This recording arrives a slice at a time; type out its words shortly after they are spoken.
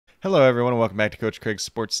Hello everyone and welcome back to Coach Craig's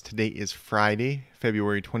Sports. Today is Friday,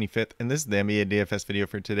 February 25th, and this is the NBA DFS video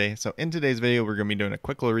for today. So in today's video, we're going to be doing a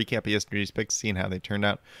quick little recap of yesterday's picks, seeing how they turned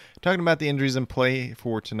out, talking about the injuries in play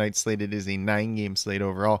for tonight's slate. It is a 9-game slate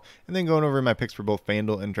overall, and then going over my picks for both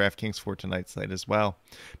FanDuel and DraftKings for tonight's slate as well.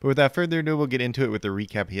 But without further ado, we'll get into it with the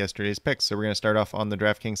recap of yesterday's picks. So we're going to start off on the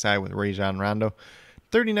DraftKings side with Rajon Rondo.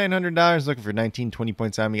 $3,900, looking for 19, 20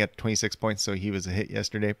 points on him. He got 26 points, so he was a hit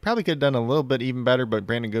yesterday. Probably could have done a little bit even better, but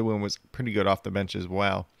Brandon Goodwin was pretty good off the bench as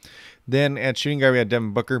well. Then at shooting guard, we had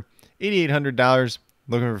Devin Booker, $8,800,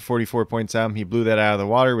 looking for 44 points on him. He blew that out of the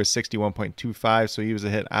water with 61.25, so he was a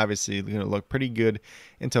hit. Obviously, going to look pretty good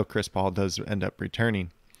until Chris Paul does end up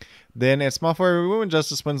returning. Then at small forward, we went with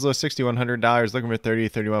Justice Winslow, $6,100, looking for 30,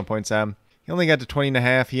 31 points on him. He only got to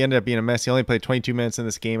 20.5. He ended up being a mess. He only played 22 minutes in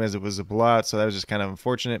this game as it was a blowout, so that was just kind of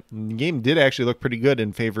unfortunate. The game did actually look pretty good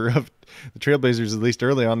in favor of the Trailblazers, at least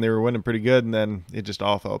early on. They were winning pretty good, and then it just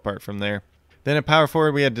all fell apart from there. Then at power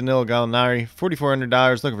forward, we had Danilo Gallinari,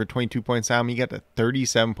 $4,400, looking for 22 points on him. He got to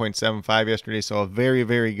 37.75 yesterday, so a very,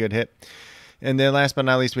 very good hit. And then last but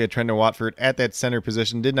not least, we had Trendon Watford at that center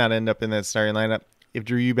position. Did not end up in that starting lineup. If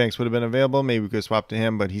Drew Eubanks would have been available, maybe we could have swapped to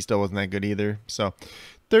him, but he still wasn't that good either. So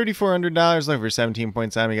 $3,400, looking for 17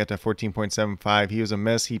 points on him. He got to 14.75. He was a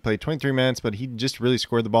miss. He played 23 minutes, but he just really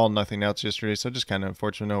scored the ball, nothing else yesterday. So just kind of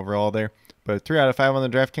unfortunate overall there. But 3 out of 5 on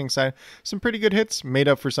the DraftKings side. Some pretty good hits, made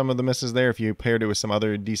up for some of the misses there. If you paired it with some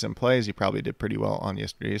other decent plays, you probably did pretty well on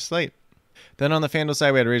yesterday's slate. Then on the FanDuel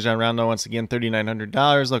side, we had Rajon Rondo once again,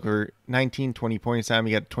 $3,900. Look, for 19, 20 points on him.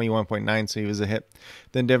 He got 21.9, so he was a hit.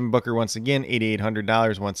 Then Devin Booker once again,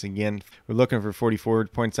 $8,800 once again. We're looking for 44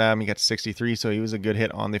 points on him. He got 63, so he was a good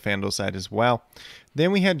hit on the FanDuel side as well.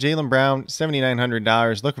 Then we had Jaylen Brown,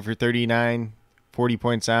 $7,900, looking for 39, 40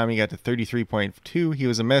 points on him. He got to 33.2. He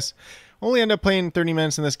was a miss. Only ended up playing 30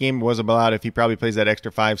 minutes in this game. It was a blowout. If he probably plays that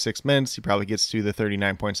extra 5-6 minutes, he probably gets to the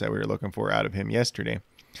 39 points that we were looking for out of him yesterday.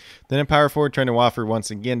 Then in power forward, Trendon Watford once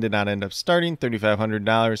again did not end up starting,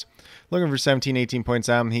 $3,500. Looking for 17, 18 points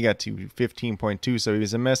on him. He got to 15.2, so he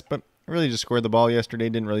was a mess, but really just scored the ball yesterday.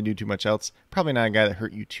 Didn't really do too much else. Probably not a guy that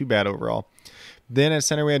hurt you too bad overall. Then at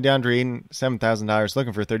center, we had DeAndre Ayton, $7,000,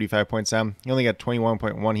 looking for 35 points on him. He only got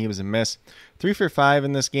 21.1. He was a miss. 3 for 5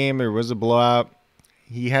 in this game. There was a blowout.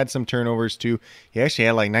 He had some turnovers too. He actually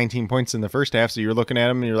had like 19 points in the first half, so you're looking at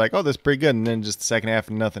him and you're like, oh, that's pretty good. And then just the second half,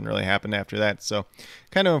 nothing really happened after that. So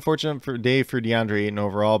kind of unfortunate day for DeAndre Ayton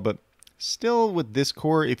overall, but still with this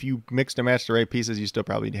core, if you mixed and matched the right pieces, you still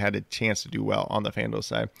probably had a chance to do well on the FanDuel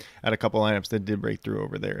side. Had a couple lineups that did break through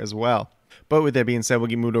over there as well. But with that being said, we'll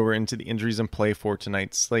get moved over into the injuries and play for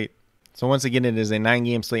tonight's slate. So once again, it is a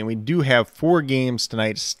 9-game slate, and we do have 4 games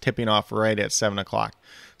tonight tipping off right at 7 o'clock.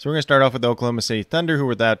 So we're going to start off with the Oklahoma City Thunder, who were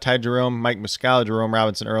without Ty Jerome, Mike Muscala, Jerome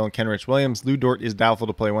Robinson, Earl, and Kenrich Williams. Lou Dort is doubtful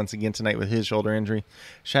to play once again tonight with his shoulder injury.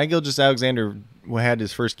 Shai Gilgeous-Alexander had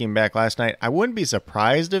his first game back last night. I wouldn't be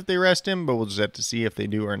surprised if they rest him, but we'll just have to see if they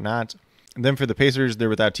do or not. And then for the Pacers, they're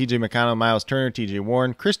without TJ McConnell, Miles Turner, TJ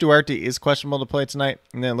Warren. Chris Duarte is questionable to play tonight.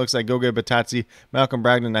 And then it looks like Goga Batadze, Malcolm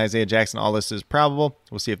Brogdon, and Isaiah Jackson, all this is probable.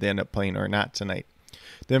 We'll see if they end up playing or not tonight.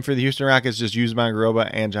 Then for the Houston Rockets, just Usman Garuba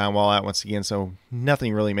and John Wall out once again, so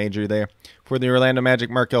nothing really major there. For the Orlando Magic,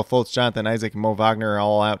 Markelle Fultz, Jonathan Isaac, and Mo Wagner are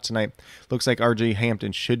all out tonight. Looks like RJ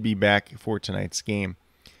Hampton should be back for tonight's game.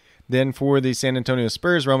 Then for the San Antonio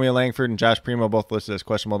Spurs, Romeo Langford and Josh Primo both listed as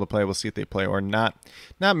questionable to play. We'll see if they play or not.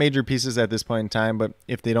 Not major pieces at this point in time, but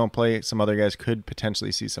if they don't play, some other guys could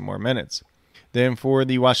potentially see some more minutes. Then for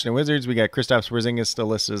the Washington Wizards, we got Kristaps Porzingis still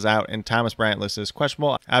listed as out and Thomas Bryant listed as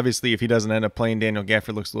questionable. Obviously, if he doesn't end up playing, Daniel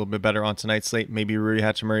Gafford looks a little bit better on tonight's slate. Maybe Rudy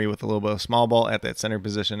Hachimura with a little bit of small ball at that center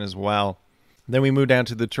position as well. Then we move down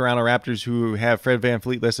to the Toronto Raptors, who have Fred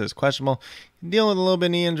VanVleet listed as questionable. Dealing with a little bit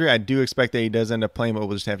of knee injury. I do expect that he does end up playing, but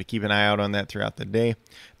we'll just have to keep an eye out on that throughout the day.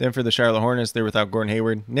 Then for the Charlotte Hornets, they're without Gordon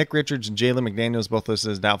Hayward. Nick Richards and Jalen McDaniels both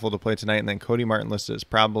listed as doubtful to play tonight, and then Cody Martin listed as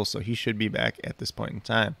probable, so he should be back at this point in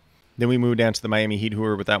time. Then we move down to the Miami Heat, who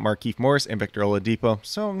are without Markieff Morris and Victor Oladipo.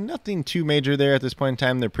 So nothing too major there at this point in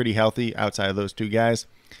time. They're pretty healthy outside of those two guys.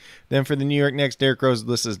 Then for the New York Knicks, Derrick Rose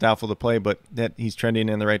listed as doubtful to play, but that he's trending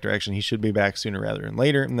in the right direction. He should be back sooner rather than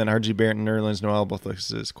later. And then RJ Barrett and Nerlens Noel both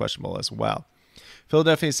listed as questionable as well.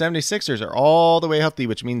 Philadelphia 76ers are all the way healthy,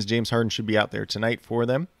 which means James Harden should be out there tonight for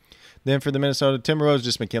them. Then for the Minnesota Timberwolves,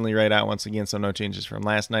 just McKinley Wright out once again, so no changes from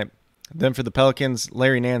last night. Then for the Pelicans,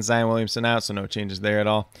 Larry Nance, Zion Williamson out, so no changes there at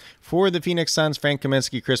all. For the Phoenix Suns, Frank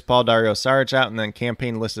Kaminsky, Chris Paul, Dario Saric out, and then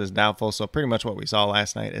Campaign listed as doubtful, so pretty much what we saw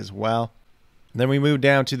last night as well. Then we move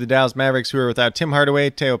down to the Dallas Mavericks, who are without Tim Hardaway,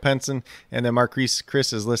 Teo Pinson, and then Marquise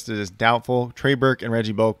Chris is listed as doubtful. Trey Burke and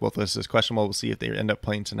Reggie Bullock both listed as questionable. We'll see if they end up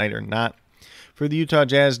playing tonight or not. For the Utah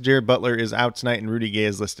Jazz, Jared Butler is out tonight and Rudy Gay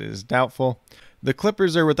is listed as doubtful. The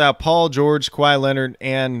Clippers are without Paul George, Kawhi Leonard,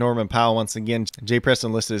 and Norman Powell once again. Jay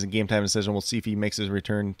Preston listed as a game time decision. We'll see if he makes his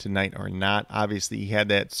return tonight or not. Obviously, he had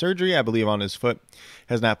that surgery, I believe, on his foot.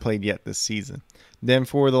 Has not played yet this season. Then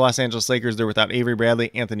for the Los Angeles Lakers, they're without Avery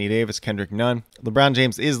Bradley, Anthony Davis, Kendrick Nunn. LeBron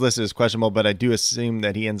James is listed as questionable, but I do assume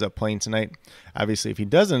that he ends up playing tonight. Obviously, if he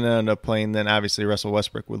doesn't end up playing, then obviously Russell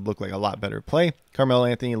Westbrook would look like a lot better play. Carmelo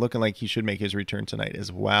Anthony looking like he should make his return tonight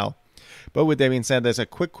as well. But with that being said, that's a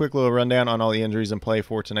quick little rundown on all the injuries in play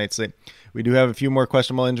for tonight's slate. We do have a few more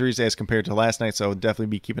questionable injuries as compared to last night, so I'll definitely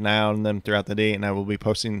be keeping an eye on them throughout the day, and I will be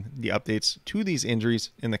posting the updates to these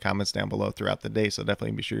injuries in the comments down below throughout the day, so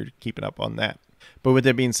definitely be sure to keep it up on that. But with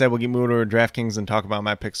that being said, we'll get moving over to DraftKings and talk about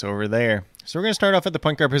my picks over there. So we're going to start off at the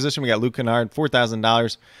point guard position. We got Luke Kennard,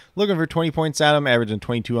 $4,000, looking for 20 points at him, averaging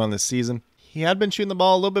 22 on this season. He had been shooting the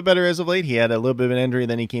ball a little bit better as of late. He had a little bit of an injury,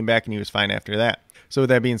 then he came back and he was fine after that. So with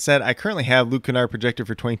that being said, I currently have Luke Kennard projected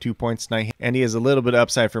for 22 points tonight, and he has a little bit of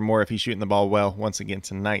upside for more if he's shooting the ball well once again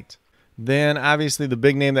tonight. Then obviously the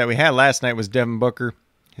big name that we had last night was Devin Booker.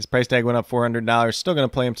 His price tag went up $400. Still going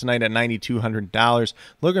to play him tonight at $9,200.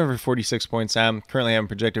 Looking for 46 points. I'm currently having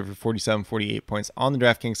projected for 47, 48 points on the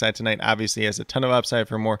DraftKings side tonight. Obviously, has a ton of upside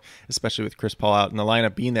for more, especially with Chris Paul out in the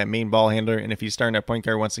lineup being that main ball handler. And if he's starting at point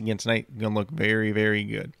guard once again tonight, going to look very, very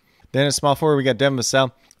good. Then at small forward, we got Devin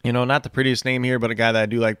Vassell. You know, not the prettiest name here, but a guy that I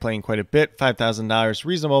do like playing quite a bit. $5,000,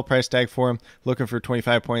 reasonable price tag for him. Looking for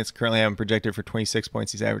 25 points. Currently having projected for 26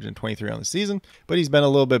 points. He's averaging 23 on the season, but he's been a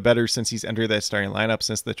little bit better since he's entered that starting lineup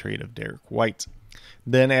since the trade of Derek White.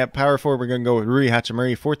 Then at power forward, we're going to go with Rui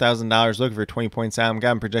Hachimura, $4,000, looking for 20 points out.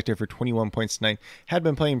 Got him projected for 21 points tonight. Had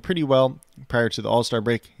been playing pretty well prior to the All-Star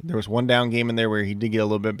break. There was one down game in there where he did get a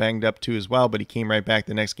little bit banged up too as well, but he came right back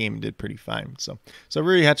the next game and did pretty fine. So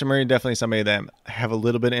Rui Hachimura, definitely somebody that I have a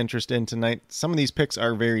little bit of interest in tonight. Some of these picks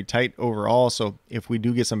are very tight overall, so if we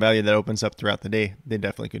do get some value that opens up throughout the day, they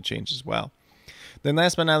definitely could change as well. Then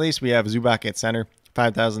last but not least, we have Zubac at center.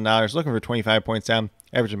 $5,000, looking for 25 points down,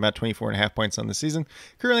 averaging about 24.5 points on the season.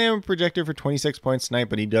 Currently, I'm projected for 26 points tonight,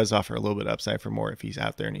 but he does offer a little bit of upside for more if he's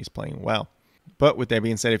out there and he's playing well. But with that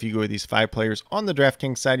being said, if you go with these 5 players on the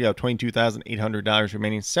DraftKings side, you have $22,800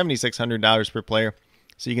 remaining, $7,600 per player.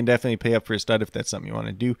 So you can definitely pay up for a stud if that's something you want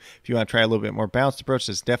to do. If you want to try a little bit more balanced approach,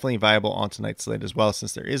 that's definitely viable on tonight's slate as well.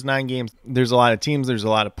 Since there is 9 games, there's a lot of teams, there's a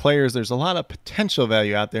lot of players, there's a lot of potential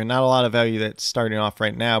value out there. Not a lot of value that's starting off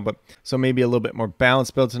right now, but so maybe a little bit more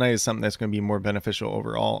balanced build tonight is something that's going to be more beneficial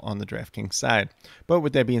overall on the DraftKings side. But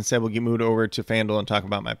with that being said, we'll get moved over to FanDuel and talk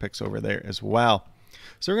about my picks over there as well.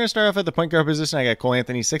 So we're going to start off at the point guard position. I got Cole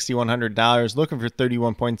Anthony, $6,100, looking for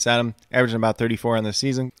 31 points at him, averaging about 34 on the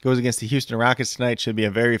season. Goes against the Houston Rockets tonight. Should be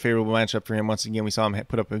a very favorable matchup for him. Once again, we saw him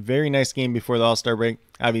put up a very nice game before the All-Star break.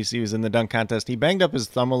 Obviously, he was in the dunk contest. He banged up his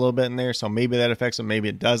thumb a little bit in there, so maybe that affects him, maybe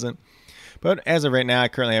it doesn't. But as of right now, I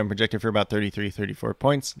currently have him projected for about 33, 34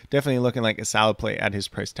 points. Definitely looking like a solid play at his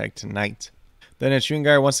price tag tonight. Then at shooting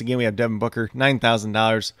guard, once again, we have Devin Booker,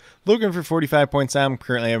 $9,000. Looking for 45 points out. I'm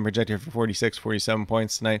currently projected for 46, 47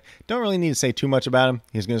 points tonight. Don't really need to say too much about him.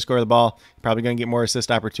 He's going to score the ball. Probably going to get more assist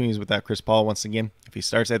opportunities without Chris Paul once again. If he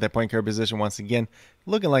starts at that point guard position once again,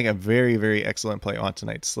 looking like a very, very excellent play on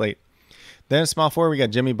tonight's slate. Then at small forward, we got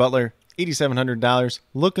Jimmy Butler, $8,700.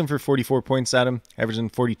 Looking for 44 points at him, averaging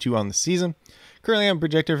 42 on the season. Currently, I'm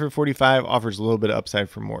projected for 45. Offers a little bit of upside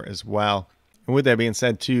for more as well. And with that being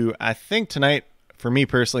said, too, I think tonight, for me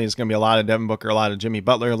personally, it's going to be a lot of Devin Booker, a lot of Jimmy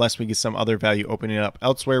Butler, unless we get some other value opening up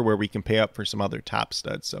elsewhere where we can pay up for some other top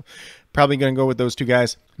studs. So probably going to go with those two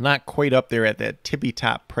guys. Not quite up there at that tippy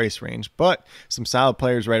top price range, but some solid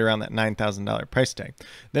players right around that $9,000 price tag.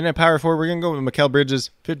 Then at power forward, we're going to go with Mikal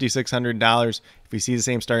Bridges, $5,600. If we see the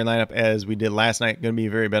same starting lineup as we did last night, going to be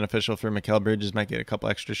very beneficial for Mikal Bridges. Might get a couple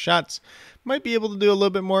extra shots. Might be able to do a little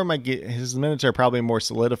bit more. Might get his minutes are probably more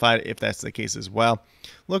solidified if that's the case as well.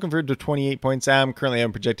 Looking for 28 points out. I'm currently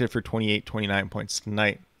projected for 28, 29 points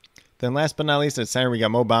tonight. Then last but not least, at center, we got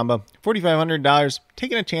Mo Bamba, $4,500.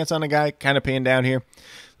 Taking a chance on a guy, kind of paying down here.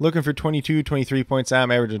 Looking for 22, 23 points out. I'm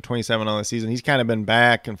averaging 27 on the season. He's kind of been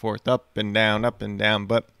back and forth, up and down,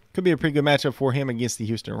 but could be a pretty good matchup for him against the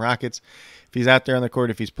Houston Rockets. If he's out there on the court,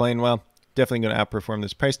 if he's playing well, definitely going to outperform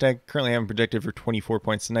this price tag. Currently, I'm projected for 24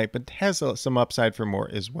 points tonight, but has some upside for more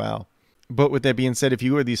as well. But with that being said, if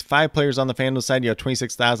you were these 5 players on the FanDuel side, you have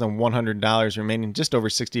 $26,100 remaining, just over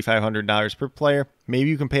 $6,500 per player. Maybe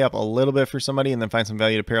you can pay up a little bit for somebody and then find some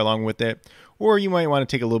value to pair along with it. Or you might want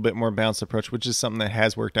to take a little bit more balanced approach, which is something that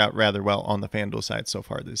has worked out rather well on the FanDuel side so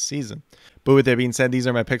far this season. But with that being said, these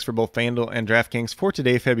are my picks for both FanDuel and DraftKings for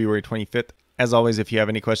today, February 25th. As always, if you have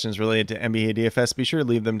any questions related to NBA DFS, be sure to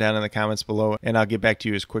leave them down in the comments below, and I'll get back to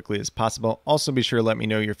you as quickly as possible. Also, be sure to let me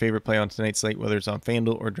know your favorite play on tonight's slate, whether it's on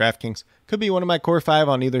FanDuel or DraftKings. Could be one of my core 5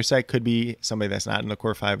 on either site. Could be somebody that's not in the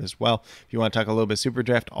core 5 as well. If you want to talk a little bit Super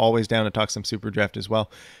Draft, always down to talk some Super Draft as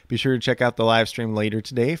well. Be sure to check out the live stream later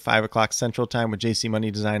today, 5 o'clock Central Time with JC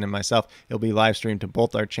Money Design and myself. It'll be live streamed to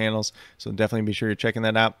both our channels, so definitely be sure you're checking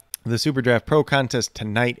that out. The Super Draft Pro contest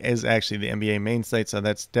tonight is actually the NBA main slate, so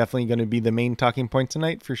that's definitely going to be the main talking point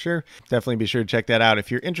tonight for sure. Definitely be sure to check that out.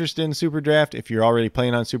 If you're interested in Super Draft, if you're already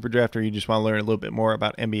playing on Super Draft, or you just want to learn a little bit more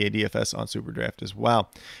about NBA DFS on Super Draft as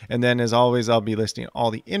well. And then, as always, I'll be listing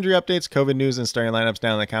all the injury updates, COVID news, and starting lineups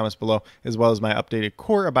down in the comments below, as well as my updated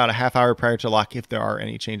core about a half hour prior to lock if there are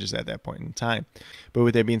any changes at that point in time. But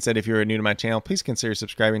with that being said, if you're new to my channel, please consider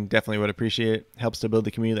subscribing. Definitely would appreciate it. Helps to build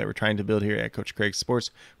the community that we're trying to build here at Coach Craig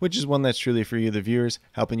Sports, which is one that's truly for you, the viewers,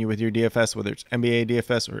 helping you with your DFS, whether it's NBA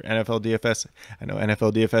DFS or NFL DFS. I know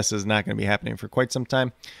NFL DFS is not going to be happening for quite some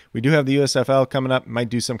time. We do have the USFL coming up. Might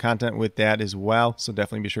do some content with that as well, so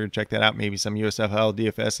definitely be sure to check that out. Maybe some USFL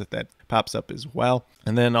DFS if that pops up as well.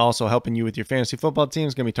 And then also helping you with your fantasy football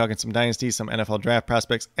teams. Going to be talking some dynasties, some NFL draft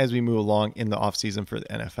prospects as we move along in the offseason for the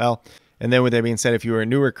NFL. And then with that being said, if you are a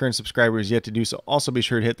new or current subscriber who's yet to do so, also be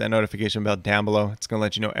sure to hit that notification bell down below. It's going to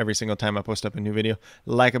let you know every single time I post up a new video.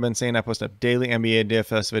 Like I've been saying, I post up daily NBA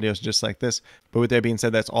DFS videos just like this. But with that being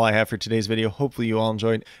said, that's all I have for today's video. Hopefully you all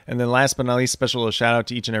enjoyed. And then last but not least, special little shout out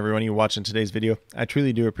to each and every one of you watching today's video. I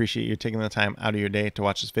truly do appreciate you taking the time out of your day to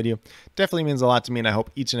watch this video. Definitely means a lot to me, and I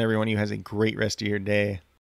hope each and every one of you has a great rest of your day.